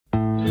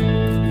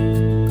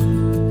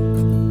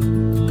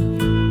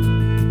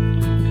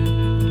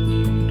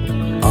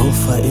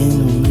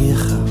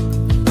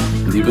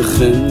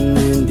begin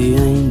en die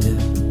einde,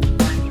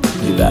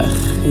 die weg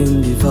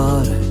en die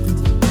waarheid,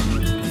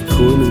 die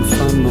koning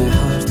van my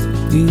hart,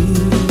 U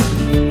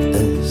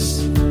is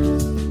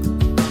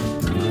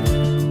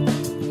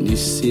die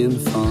seun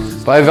van.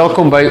 Baie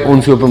welkom by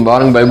ons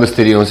Openbaring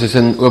Bybelstudie. Ons is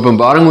in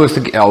Openbaring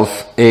Hfstk 11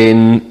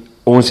 en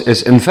ons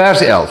is in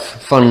vers 11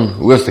 van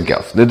hoofstuk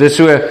 11. Dit is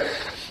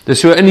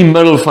so in die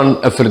middel van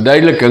 'n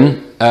verduideliking.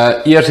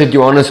 Eers het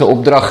Johannes 'n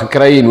opdrag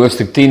gekry in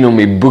hoofstuk 10 om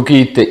die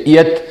boekie te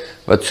eet,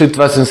 wat soet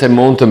was in sy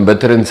mond en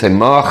bitter in sy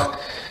maag.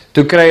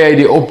 Toe kry hy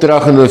die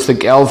opdrag in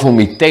hoofstuk 11 om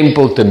die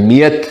tempel te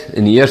meet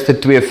in die eerste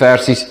 2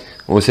 versies.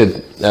 Ons het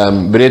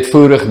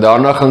breedvoerig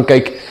daarna gaan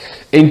kyk.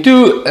 En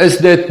toe is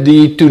dit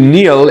die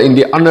toneel en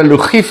die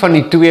analogie van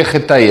die 2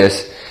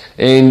 getuies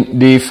en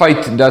die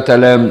feit dat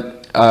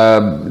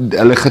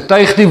hulle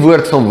getuig die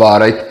woord van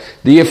waarheid,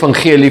 die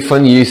evangelie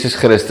van Jesus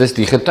Christus,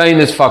 die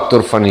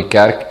getuienisfaktor van die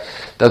kerk,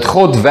 dat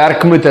God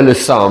werk met hulle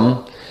saam,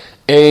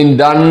 en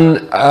dan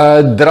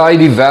draai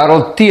die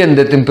wêreld teen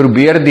dit en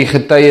probeer die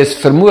getuies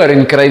vermoor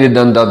en kry dit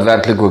dan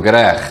daadwerklik ook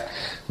reg.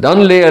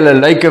 Dan lê hulle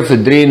lyke vir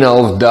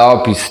 3,5 dae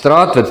op die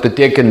straat, wat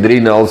beteken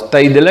 3,5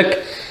 tydelik,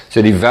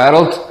 so die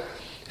wêreld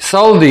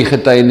sal die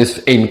getuienis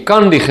en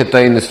kan die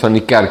getuienis van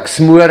die kerk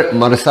smoor,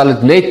 maar sal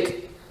dit net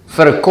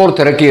vir 'n kort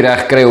rukkie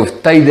reg kry of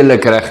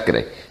tydelik reg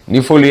kry,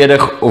 nie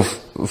volledig of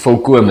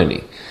volkome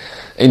nie.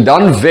 En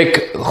dan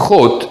wek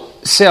God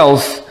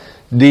self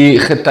die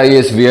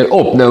getuies weer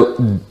op. Nou,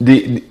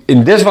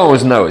 en dis waar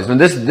ons nou is, want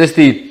dis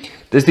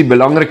die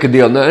belangrike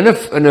deel. Nou,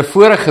 in 'n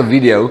vorige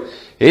video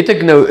het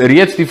ek nou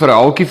reeds die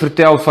verhaaltjie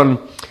vertel van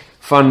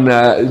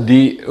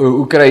die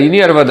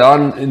Oekraïner wat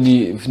daar in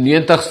die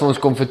 90's vir ons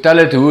kom vertel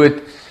het,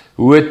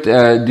 hoe het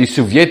die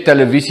Sovjet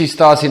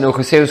televisiestasie nou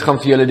gesê, ons gaan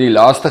vir julle die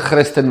laaste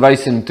Christen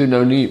wys, en toe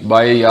nou nie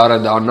baie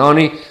jare daarna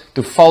nie,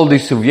 toe val die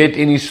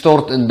Sovjet-Unie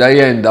stort in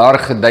duie, en daar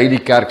gedei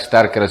die kerk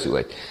sterker as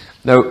ooit.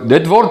 Nou,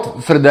 dit word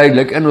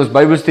verduidelik in ons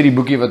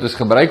Bybelstudieboekie wat ons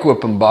gebruik,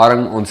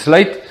 Openbaring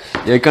ontsluit.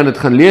 Jy kan dit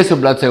gaan lees op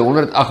bladsy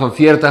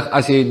 148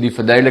 as jy die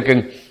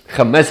verduideliking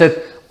gemis het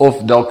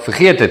of dalk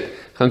vergeet het.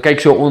 Gaan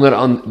kyk so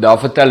onderaan, daar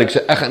vertel ek, so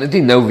ek gaan dit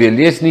nie nou weer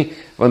lees nie,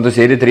 want ons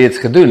het dit reeds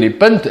gedoen. Die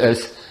punt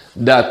is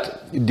dat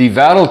die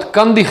wêreld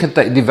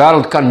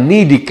kan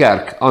nie die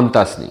kerk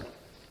aantas nie.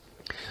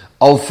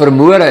 Al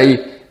vermoor hy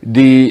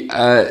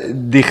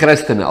die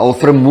Christene, al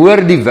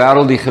vermoor die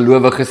wêreld die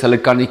gelowiges, hulle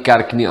kan die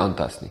kerk nie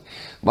aantas nie.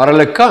 Maar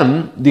hulle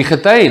kan die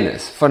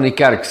getuienis van die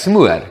kerk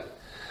smoor.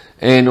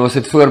 En ons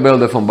het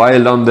voorbeelde van baie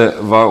lande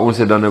waar ons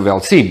dit dan nou wel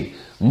sien.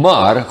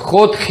 Maar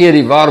God gee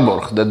die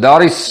waarborg dat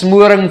daardie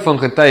smoring van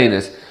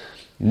getuienis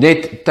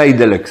net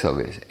tydelik sal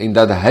wees. En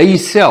dat hy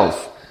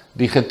self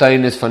die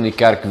getuienis van die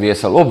kerk weer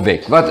sal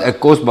opwek. Wat 'n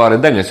kosbare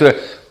ding is. So,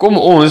 kom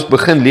ons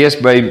begin lees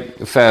by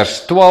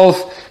vers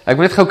 12. Ek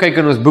moet net gou kyk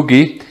in ons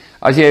boekie.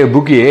 As jy 'n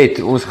boekie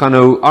het, ons gaan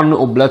nou aan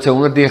op bladsy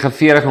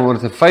 149 en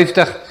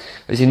 150.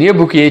 As jy nie 'n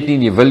boekie het nie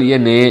en jy wil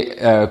een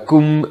hê,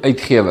 Koem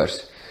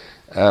Uitgewers.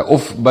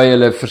 Of by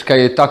hulle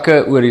verskeie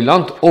takke oor die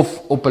land,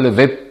 of op hulle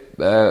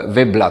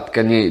webblad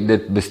kan jy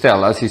dit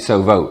bestel as jy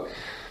sou wou.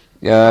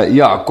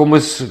 Ja, kom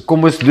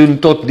ons doen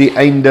tot die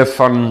einde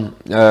van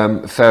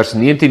vers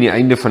 19, die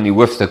einde van die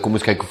hoofstuk. Kom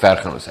ons kyk hoe ver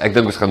gaan ons. Ek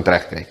dink ons gaan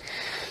terugkry.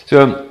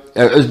 So,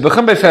 ons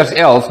begin by vers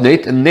 11,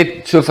 net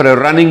so vir 'n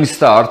running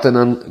start, en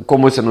dan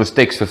kom ons in ons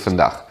teks vir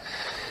vandag.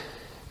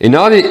 En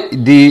na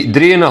die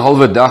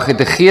 3,5 dag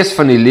het 'n gees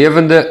van die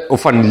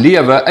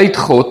lewe uit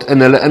God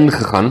in hulle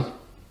ingegaan,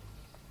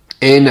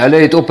 en hulle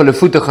het op hulle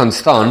voete gaan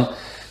staan,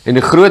 en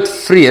 'n groot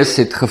vrees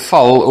het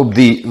geval op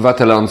die wat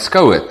hulle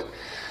aanskou het.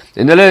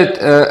 En hulle het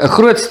 'n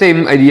groot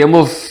stem uit die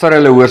hemel vir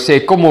hulle hoor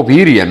sê, kom op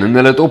hierheen, en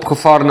hulle het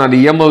opgevaar na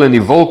die hemel in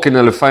die wolk en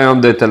hulle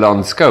vyande te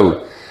aanskou.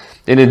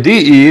 En in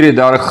die uur het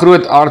daar 'n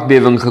groot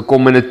aardbewing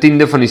gekom, en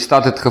 1/10 van die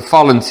stad het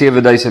geval, en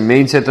 7000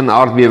 mense het in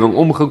aardbewing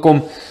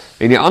omgekom,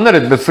 en die ander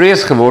het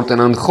bevrees geword en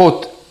aan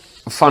God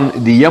van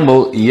die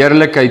hemel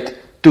heerlikheid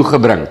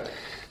toegebring.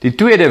 Die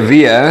tweede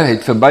wee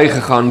het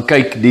verbygegaan,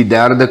 kyk, die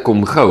derde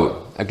kom gou.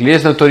 Ek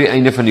lees nou tot die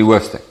einde van die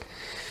hoofstuk.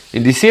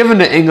 En die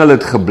 7de engel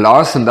het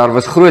geblaas, en daar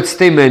was groot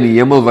stemme in die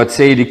hemel wat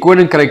sê, die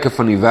koninkryke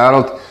van die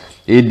wêreld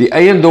het die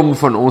eiendom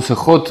van onze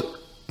God,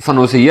 van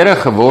onze Here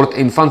geword,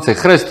 en van sy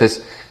Christus,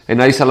 en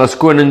hy sal as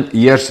koning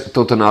heers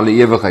tot in alle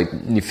ewigheid.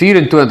 En die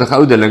 24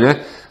 ouderlinge,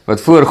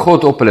 wat voor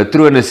God op hulle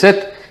trone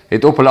sit,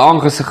 het op hulle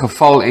aangesig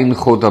geval en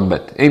God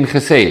aanbid, en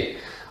gesê,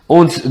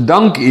 ons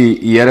dank u,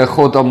 Here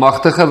God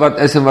almagtige, wat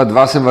is en wat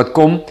was en wat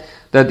kom,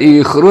 dat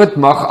u groot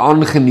mag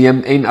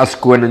aangeneem en as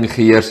koning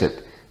geheers het.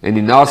 En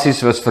die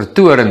nasies was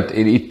vertorend,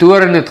 en die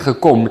toorn het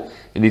gekom,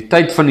 en die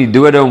tyd van die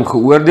dode om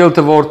geoordeel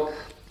te word,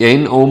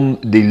 en om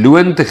die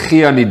loon te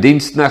gee aan die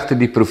diensknegte,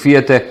 die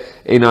profete,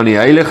 en aan die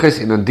heiliges,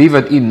 en aan die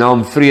wat u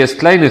naam vrees,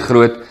 klein en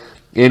groot,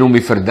 en om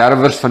die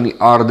verderwers van die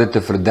aarde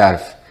te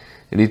verderf.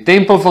 En die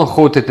tempel van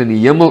God het in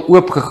die hemel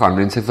oopgegaan,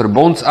 en sy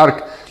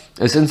verbondsark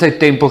is in sy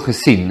tempel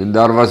gesien, en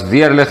daar was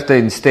weerligte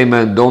en stemme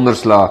en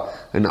donderslae,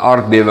 en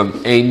aardbewing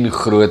en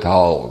groot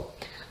haal.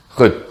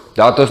 Goed,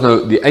 daar het ons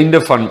nou die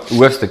einde van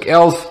hoofstuk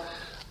 11,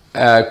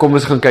 kom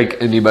ons gaan kyk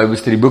in die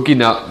Bybelstudieboekie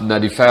na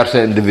die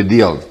verse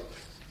individueel.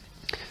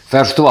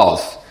 Vers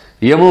 12.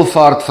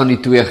 Hemelvaart van die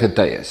twee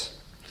getuies.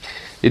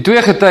 Die twee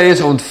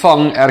getuies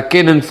ontvang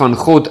erkenning van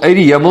God uit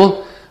die hemel,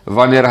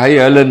 wanneer hy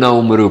hulle na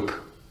hom roep.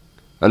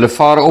 Hulle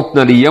vaar op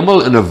na die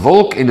hemel in 'n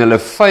wolk en hulle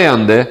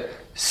vyande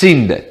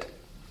sien dit.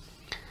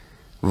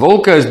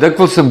 Wolke is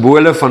dikwels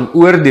simbole van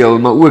oordeel,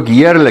 maar ook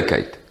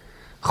heerlikheid.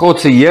 God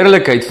se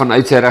heerlikheid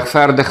vanuit sy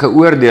regverdige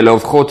oordeele,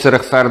 of God se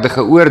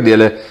regverdige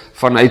oordeele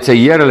vanuit sy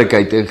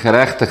heerlikheid en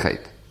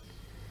geregtigheid.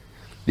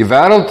 Die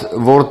wêreld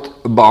word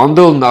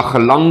behandel na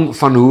gelang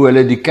van hoe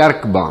hulle die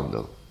kerk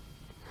behandel.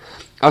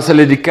 As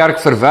hulle die kerk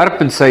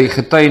verwerp en sy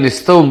getuienis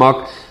stilmaak,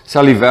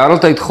 sal die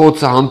wêreld uit God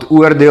se hand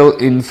oordeel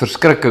en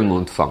verskrikking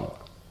ontvang.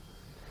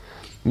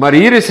 Maar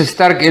hier is 'n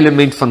sterk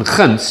element van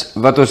guns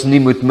wat ons nie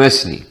moet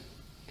mis nie.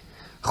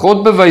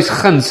 God bewys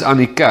guns aan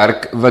die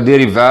kerk wat deur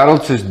die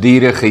wêreld soos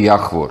diere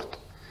gejag word.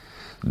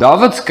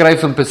 Dawid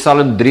skryf in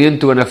Psalm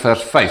 23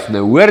 vers 5.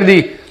 Nou hoor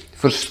die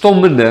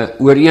verstommende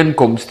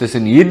ooreenkoms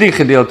tussen hierdie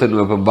gedeelte in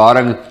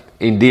Openbaring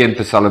en die in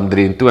Psalm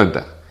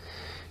 23.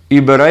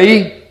 U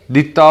berei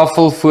die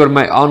tafel voor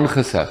my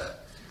aangesig,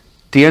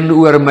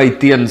 teenoor my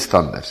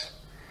teenstanders.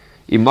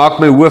 U maak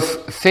my hoof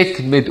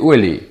vet met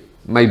olie,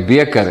 my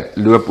beker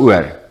loop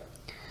oor.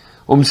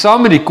 Om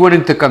saam met die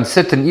koning te kan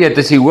sit en eet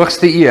is die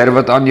hoogste eer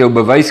wat aan jou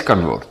bewys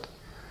kan word.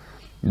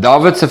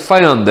 Dawid se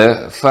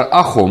vyande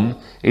verag hom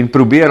en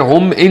probeer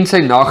hom en sy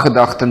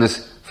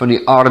nagedagtenis van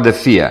die aarde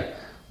vee,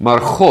 maar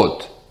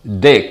God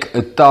dek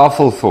 'n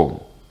tafel vir hom.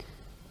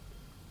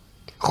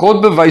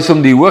 God bewys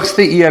hom die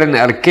hoogste eer en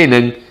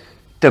erkenning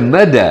te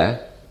midde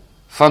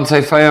van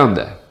sy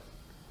vyande.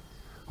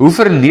 Hoe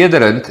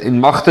vernederend en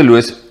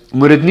magteloos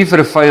moet dit nie vir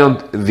 'n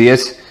vyand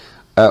wees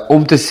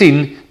om te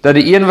sien dat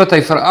die een wat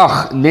hy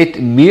verag net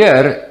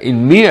meer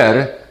en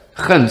meer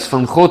guns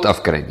van God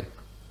afkry nie.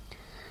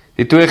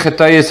 Die twee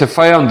getuies se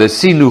vyande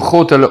sien hoe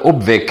God hulle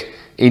opwek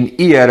en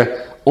eer,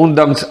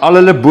 ondanks al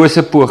hulle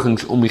bose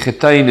pogings om die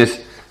getuienis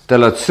te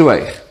laat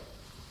swyg.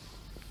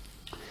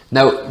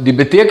 Nou, die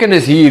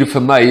betekenis hier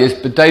vir my is,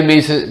 party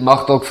mense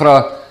mag dalk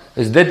vra,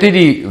 is dit nie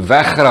die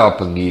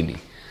wegraping hier nie?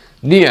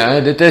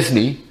 Nee, dit is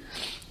nie.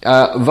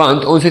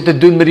 Want ons het te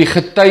doen met die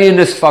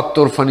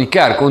getuienisfaktor van die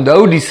kerk.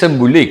 Onthou die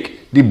simboliek,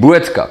 die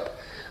boodskap.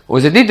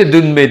 Ons het nie te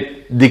doen met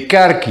die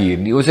kerk hier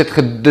nie. Ons het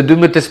te doen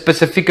met 'n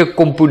spesifieke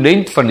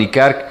komponent van die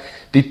kerk,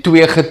 die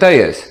twee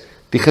getuies,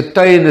 die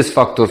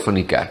getuienisfaktor van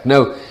die kerk.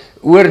 Nou,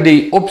 oor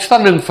die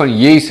opstanding van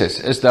Jesus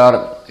is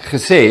daar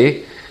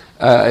gesê,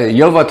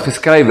 heel wat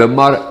geskrywe,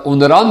 maar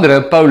onder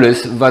andere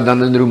Paulus, wat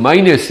dan in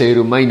Romeine sê,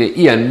 Romeine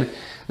 1,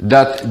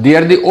 dat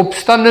deur die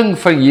opstanding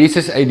van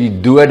Jesus uit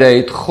die dode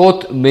het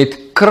God met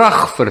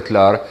krag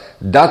verklaar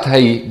dat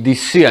hy die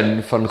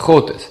seun van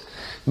God is.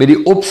 Met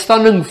die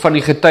opstanding van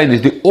die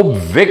getuienis, die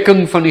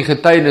opwekking van die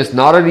getuienis,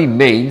 nadat die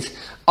mens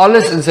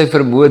alles in sy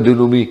vermoë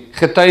doen om die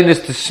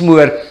getuienis te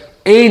smoor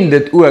en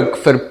dit ook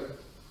vir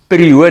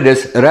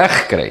periodes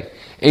reg kry.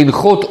 En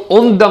God,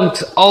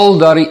 ondanks al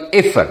daardie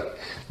effort,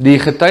 die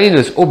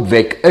getuienis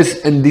opwek, is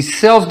in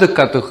dieselfde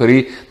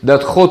kategorie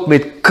dat God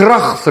met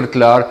krag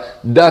verklaar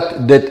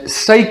dat dit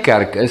sy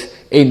kerk is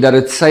en dat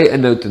dit sy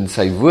inhoud en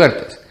sy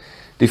woord is.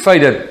 Die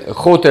feit dat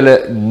God hulle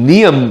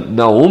neem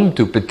na hom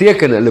toe,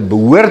 beteken hulle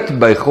behoort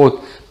by God,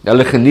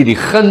 hulle geniet die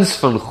guns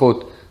van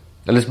God,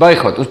 hulle is by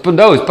God. Ons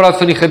praat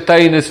van die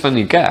getuienis van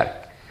die kerk.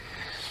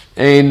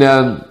 En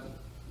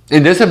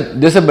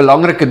dis 'n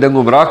belangrike ding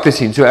om raak te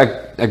sien. So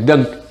ek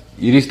dink,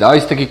 hier is daai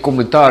stukkie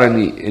kommentaar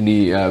in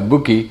die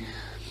boekie,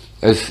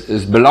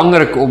 is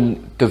belangrik om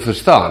te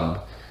verstaan,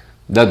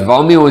 dat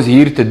waarmee ons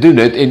hier te doen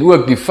het, en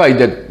ook die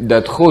feit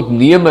dat God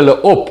neem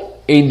hulle op,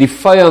 en die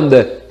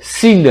vyande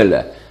sien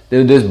hulle.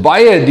 Dit is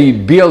baie die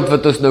beeld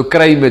wat ons nou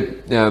kry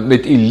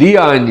met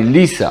Elia en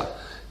Elisa,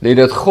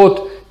 dat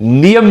God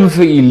neem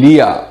vir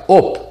Elia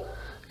op,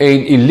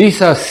 en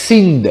Elisa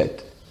sien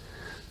dit.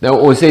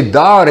 Nou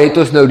daar het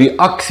ons nou die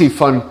aksie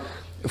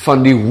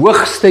van die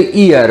hoogste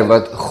eer,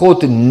 wat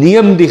God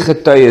neem die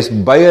getuies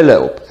by hulle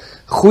op,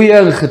 goeie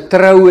en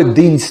getroue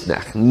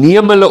diensknegt,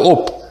 neem hulle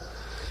op,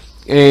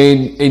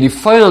 en die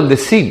vyande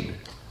sien,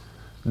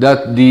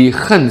 dat die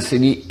guns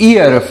en die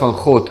eer van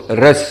God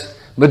rus.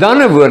 Met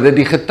ander woorde,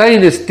 die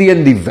getuienis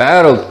teen die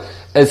wêreld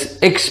is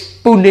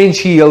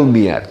eksponensieel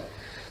meer.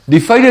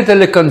 Die feit dat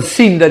hulle kan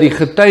sien dat die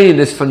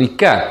getuienis van die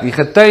kerk, die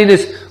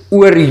getuienis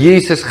oor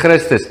Jesus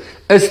Christus,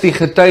 is die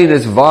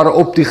getuienis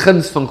waarop die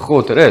guns van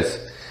God rus,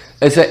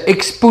 is 'n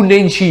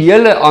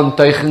eksponensiële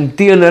aantuiging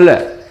teen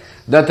hulle,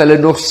 dat hulle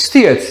nog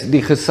steeds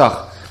die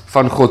gesag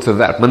van God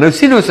verwerp. Maar nou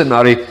sien ons in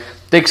na die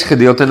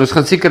teksgedeelte, en ons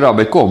gaan seker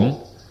daarby kom,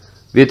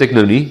 weet ek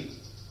nou nie,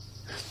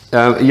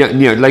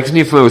 het lyk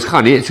nie vir my ons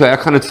gaan nie, so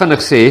ek gaan dit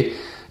vinnig sê,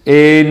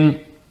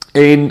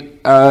 en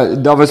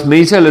daar was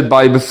mense, hulle het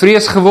baie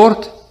bevrees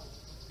geword,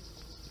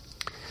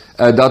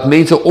 dat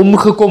mense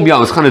omgekom, ja,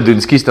 ons gaan dit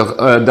doen, skiestig,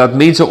 dat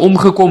mense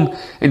omgekom,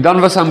 en dan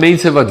was daar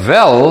mense wat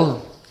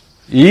wel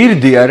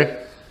hierdeur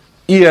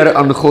eer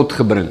aan God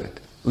gebring het.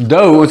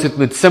 Onthou, ons het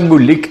met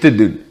simboliek te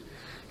doen.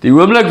 Die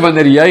oomblik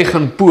wanneer jy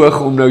gaan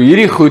poog om nou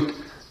hierdie goed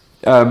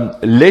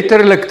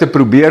letterlik te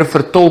probeer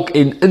vertolk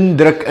en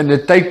indruk in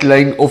 'n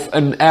tydlyn of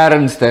in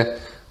ernste,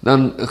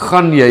 dan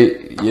gaan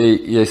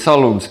jy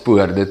sal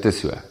ontspoor, dit is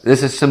so. Dit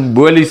is 'n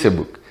simboliese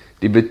boek.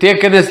 Die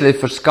betekenis lê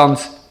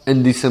verskans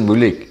in die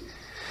simboliek.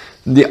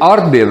 Die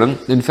aardbewing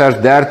in vers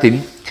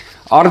 13,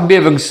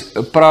 aardbewings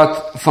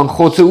praat van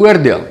God se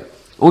oordeel.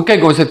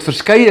 Kyk, ons het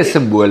verskeie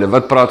simbole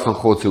wat praat van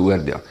God se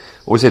oordeel.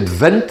 Ons het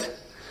wind,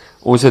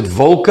 ons het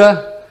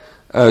wolke,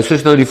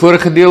 soos nou die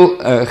vorige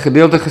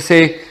gedeelte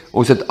gesê,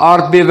 ons het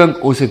aardbewing,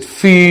 ons het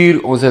vuur,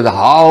 ons het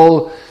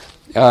haal,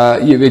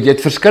 jy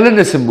het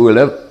verskillende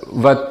simbole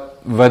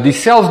wat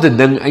dieselfde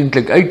ding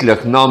eintlik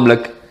uitlig,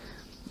 naamlik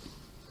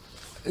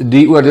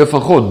die oordeel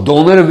van God,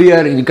 donder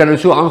weer, en jy kan nou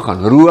so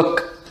aangaan,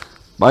 rook,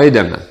 baie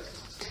dinge.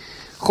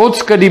 God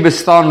skud die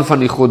bestaan van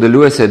die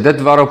goddelose,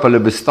 dit waarop hulle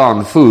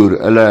bestaan voer,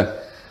 hulle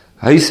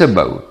huise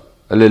bou,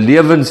 hulle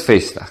lewens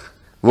vestig,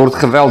 word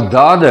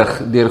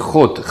gewelddadig deur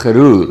God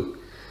geroer.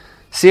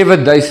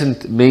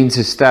 7000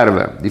 mense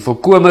sterwe, die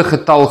volkome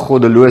getal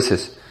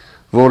goddeloses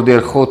word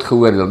deur God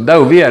geoordeel.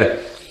 Nou weer,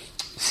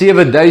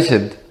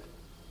 7000,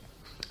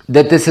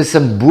 dit is 'n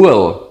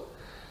simbool,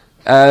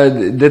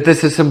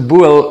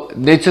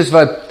 net soos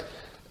wat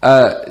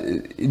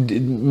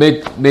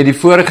met die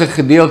vorige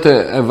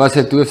gedeelte was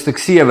het hoofstuk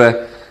 7,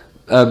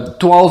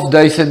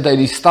 12.000 uit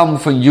die stam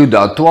van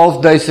Juda,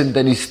 12.000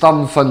 uit die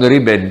stam van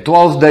Ruben,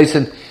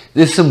 12.000,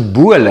 dis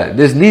simbole,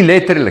 dis nie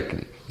letterlik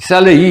nie.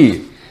 Dieselfde hier,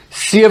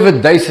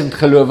 7.000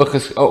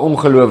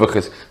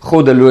 ongelowiges,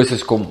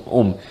 goddeloses kom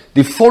om.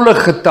 Die volle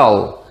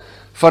getal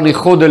van die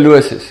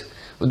goddeloses.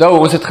 Onthou,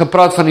 ons het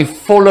gepraat van die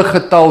volle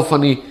getal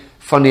van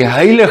die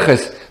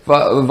heiliges,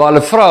 waar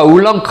hulle vra,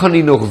 hoe lang gaan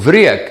die nog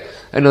wreek?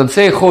 En dan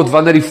sê God,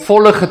 wanneer die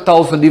volle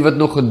getal van die wat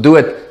nog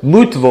gedood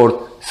moet word,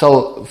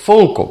 sal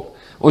volkom.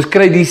 Ons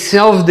kry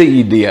dieselfde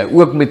idee,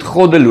 ook met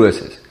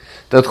goddeloses,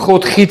 dat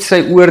God giet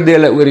sy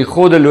oordeele oor die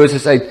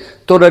goddeloses uit,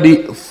 totdat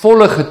die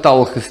volle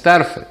getal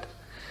gesterf het.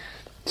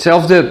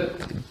 Selfde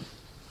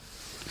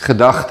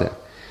gedagte.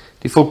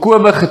 Die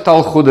volkome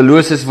getal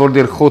goddeloses word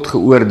deur God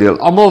geoordeel.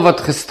 Almal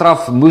wat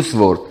gestraf moes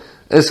word,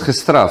 is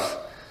gestraf.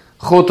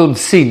 God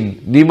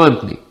ontsien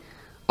niemand nie.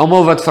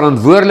 Almal wat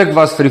verantwoordelik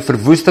was vir die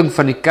verwoesting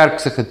van die kerk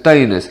se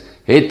getuienis,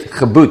 het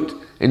geboet,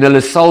 en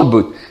hulle sal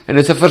boet. En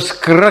dit is 'n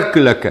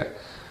verskriklike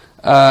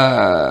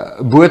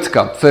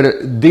boodskap vir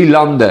die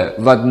lande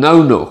wat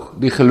nou nog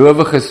die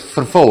gelowiges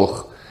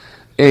vervolg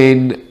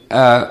en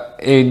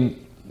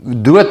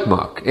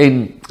doodmaak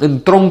en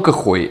in tronke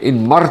gooi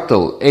en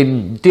martel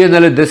en teen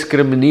hulle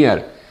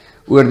diskrimineer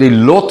oor die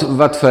lot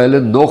wat vir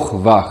hulle nog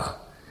wag.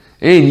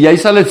 En jy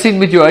sal dit sien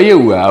met jou eie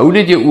oë, hou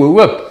net jou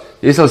oë oop.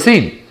 Jy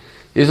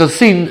sal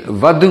sien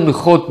wat doen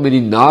God met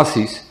die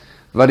nasies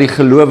wat die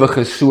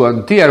gelowiges so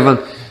hanteer, want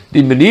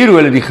die manier hoe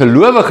hulle die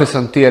gelowiges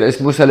hanteer is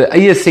mos hulle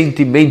eie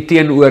sentiment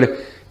teenoor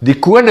die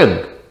koning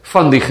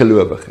van die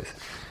gelowiges.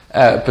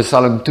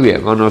 Psalm 2,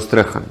 waarna ons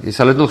teruggaan. Jy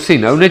sal dit nog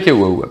sien, hou net jou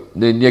oë oop.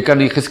 Jy kan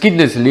die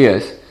geskiedenis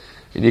lees,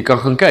 en jy kan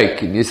gaan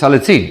kyk, en jy sal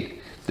dit sien.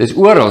 Dis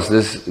oral,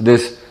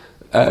 dis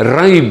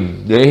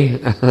ruim, nee.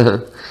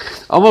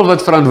 Almal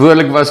wat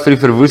verantwoordelik was vir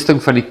die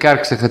verwoesting van die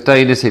kerk se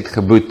getuienis het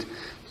geboet.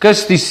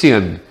 Kus die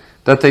seun,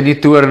 dat hy nie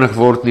toornig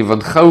word nie,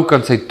 want gou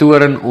kan sy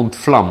toorn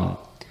ontvlam.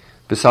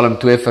 Psalm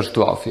 2 vers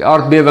 12. Die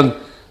aardbewing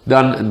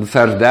dan in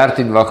vers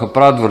 13 waar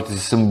gepraat word, is 'n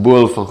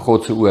simbool van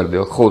God se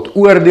oordeel. God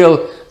oordeel,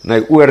 en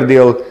hy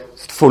oordeel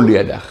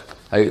volledig.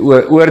 Hy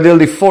oordeel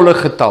die volle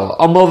getal.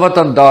 Almal wat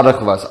aandadig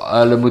was,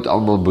 hulle moet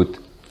almal boet.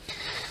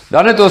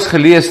 Dan het ons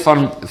gelees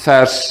van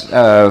vers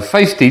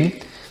 15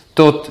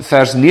 tot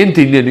vers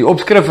 19, en die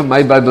opskrif in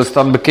my Bybel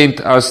staan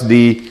bekend as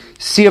die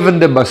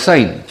 7de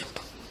basyn.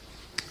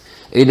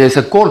 En dit is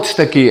 'n kort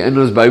stukkie in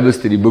ons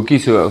Bybelstudieboekie,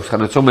 so ons gaan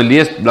dit sommer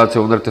lees, bladsy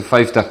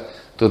 150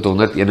 tot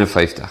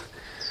 151.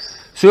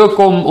 So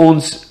kom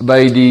ons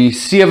by die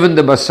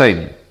 7de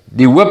basyn.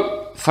 Die hoop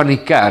van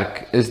die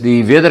kerk is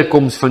die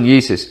wederkoms van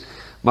Jesus,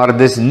 maar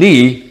dis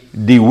nie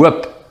die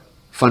hoop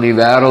van die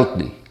wêreld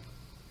nie.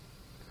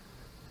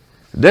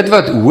 Dit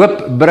wat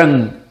hoop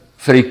bring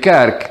vir die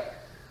kerk,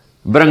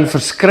 bring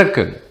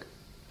verskrikking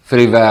vir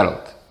die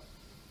wêreld.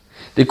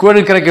 Die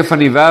koninkryke van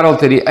die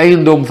wêreld het die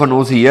eiendom van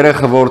ons Here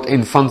geword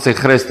en van sy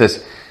Christus,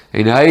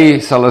 en hy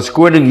sal as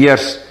koning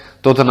heers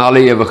tot in alle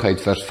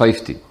ewigheid, vers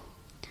 15.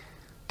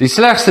 Die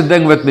slegste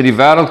ding wat met die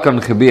wêreld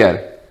kan gebeur,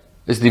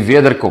 is die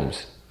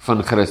wederkoms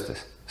van Christus.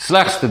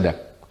 Slegste ding.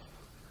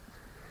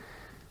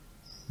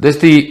 Dis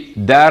die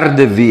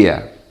derde wee.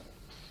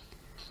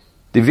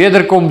 Die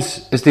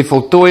wederkoms is die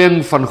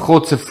voltooiing van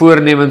God se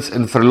voornemens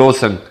in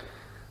verlossing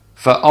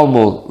vir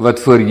almal wat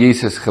voor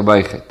Jesus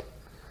gebuig het.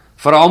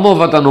 Vir almal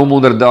wat aan hom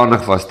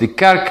onderdanig was. Die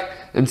kerk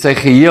in sy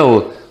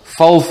geheel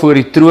val voor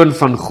die troon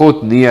van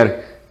God neer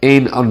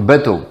en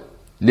aanbid hom.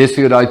 Lees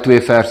vir jou daai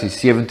 2 versies,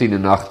 17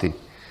 en 18.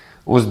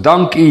 Ons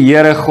dank U,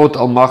 Here God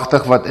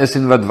almagtig, wat is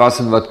en wat was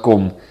en wat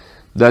kom,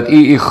 dat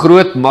U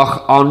groot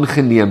mag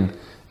aangeneem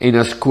en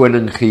as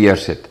koning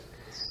geheers het.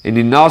 En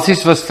die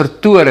nasies was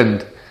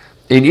vertorend,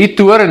 En u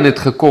toren het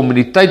gekom in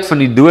die tyd van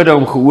die dode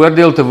om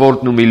geoordeel te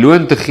word en om die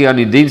loon te gee aan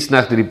die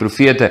diensknegte, die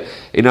profete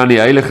en aan die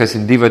heiliges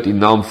en die wat u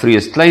naam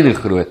vrees, klein en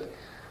groot,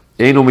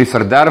 en om die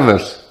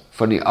verderwers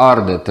van die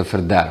aarde te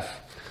verderf.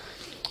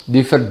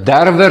 Die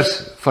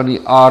verderwers van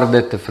die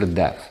aarde te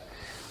verderf.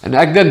 En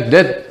ek dink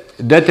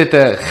dit het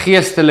 'n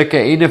geestelike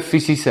en 'n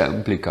fisiese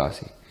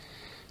implikasie.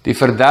 Die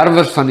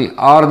verderwers van die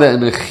aarde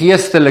in 'n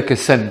geestelike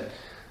sin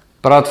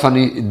praat van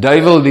die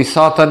duiwel, die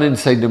Satan en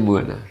sy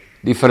demone,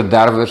 die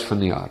verderwers van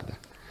die aarde.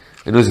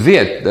 En ons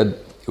weet dat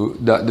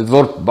dit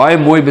word baie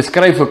mooi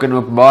beskryf ook in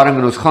Openbaring,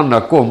 en ons gaan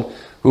daar kom,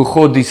 hoe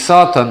God die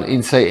Satan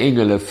en sy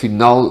engele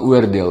finaal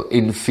oordeel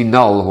en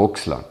finaal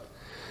hokslaan.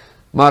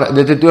 Maar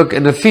dit het ook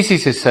in 'n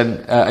fisiese sin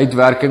 'n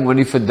uitwerking, want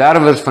die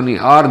verderwers van die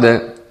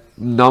aarde,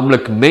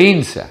 naamlik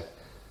mense,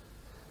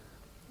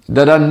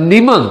 dat daar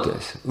niemand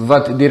is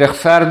wat die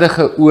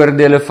regverdige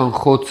oordeele van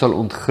God sal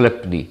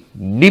ontglip nie.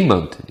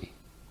 Niemand nie.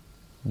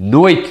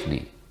 Nooit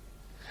nie.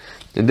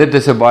 En dit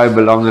is 'n baie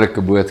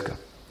belangrike boodskap.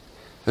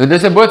 En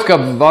dit is 'n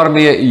boodskap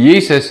waarmee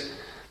Jesus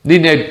nie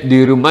net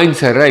die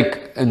Romeinse ryk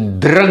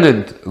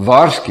indringend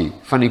waarsku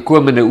van die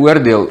komende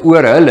oordeel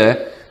oor hulle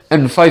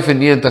in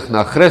 95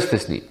 na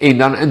Christus nie, en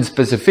dan in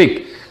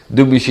spesifiek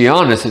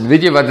Domitianus. En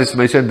weet jy wat is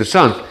my so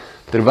interessant,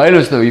 terwyl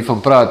ons nou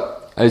hiervan praat,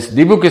 is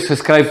die boek is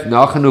geskryf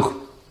nagenoeg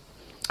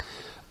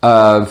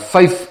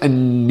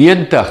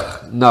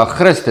 95 na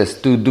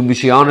Christus, toe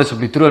Domitianus op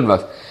die troon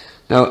was.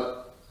 Nou,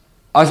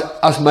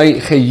 as my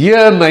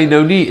geheue my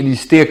nou nie in die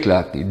steek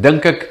laat nie,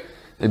 dink ek,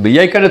 en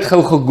jy kan dit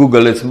gou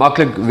gegoogel, dit is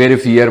maklik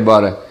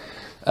verifieerbare,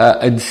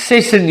 in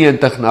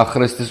 96 na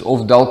Christus,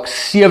 of dalk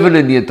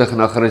 97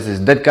 na Christus,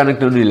 dit kan ek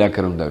nou nie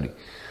lekker onthou nie.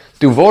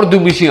 Toe word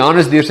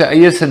Domitianus deur sy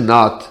eie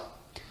senaat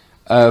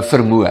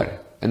vermoor,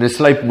 in 'n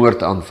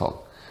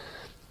sluipmoordaanval.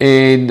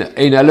 En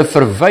hulle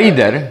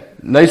verwyder,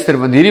 luister,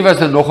 want hierdie was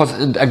nou nogals,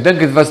 ek dink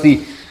dit was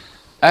die,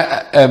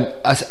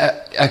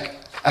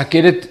 ek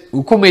het dit,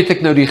 hoekom het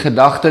ek nou die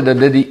gedagte dat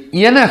dit die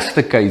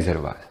enigste keiser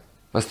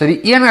was dit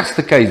die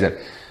enigste keiser,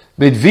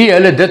 met wie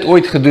hulle dit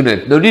ooit gedoen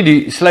het, nou nie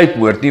die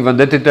sluipmoord nie, want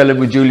dit het hulle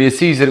met Julius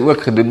Caesar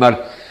ook gedoen,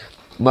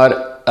 maar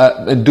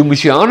in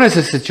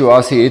Domitianus'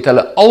 situasie het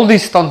hulle al die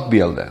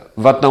standbeelde,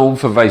 wat na hom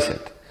verwys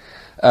het,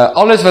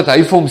 alles wat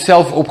hy vir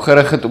homself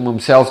opgerig het om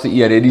homself te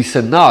eer, het die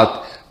senaat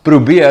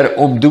probeer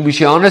om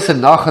Domitianus'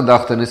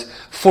 nagedagtenis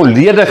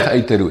volledig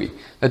uit te roei.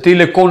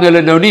 Natuurlik kon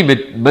hulle nou nie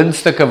met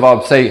muntstukke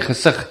waarop sy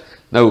gesig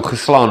nou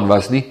geslaan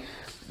was nie,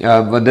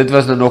 want dit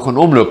was nou nog in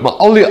omloop, maar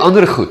al die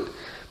ander goed,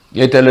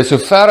 het hulle so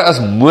ver as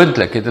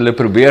moontlik, het hulle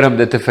probeer om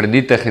dit te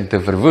vernietig en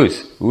te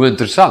verwoes. Hoe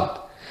interessant.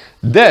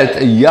 Dit,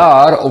 'n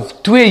jaar of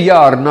 2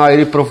 jaar na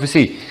hierdie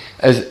profesie,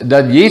 is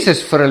dat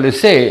Jesus vir hulle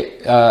sê,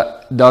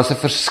 daar's 'n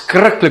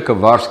verskriklike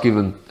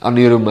waarskuwing aan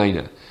die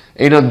Romeine,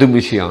 en aan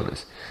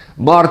Domitianus.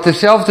 Maar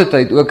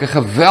terselfdertyd ook 'n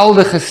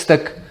geweldige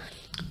stuk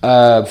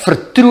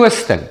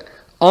vertroosting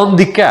aan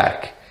die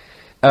kerk,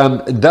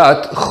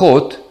 dat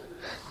God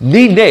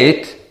nie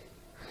net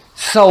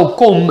sal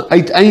kom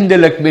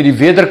uiteindelik met die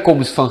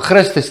wederkoms van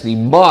Christus nie,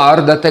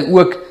 maar dat hy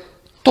ook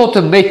tot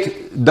en met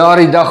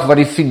daardie dag wat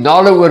die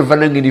finale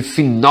oorwinning en die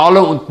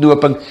finale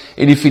ontknoping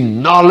en die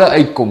finale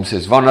uitkoms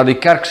is, waarna die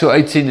kerk so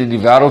uitsien en die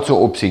wêreld so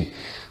opsien,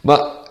 maar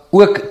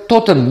ook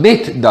tot en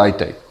met daai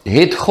tyd,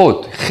 het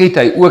God, giet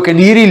hy ook in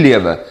hierdie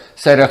lewe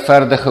sy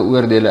regverdige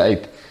oordeele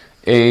uit,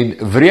 en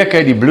wreek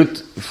hy die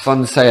bloed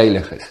van sy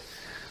heiliges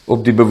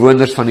op die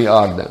bewoners van die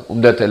aarde,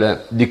 omdat hulle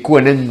die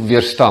koning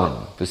weerstaan,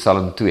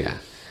 Psalm 2.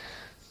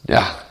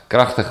 Ja,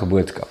 kragtige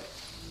boodskap.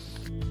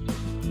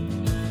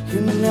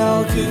 En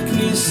elke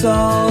knie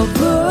sal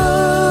buig,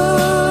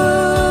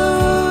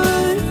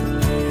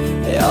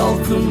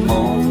 elke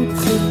mond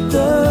getuig.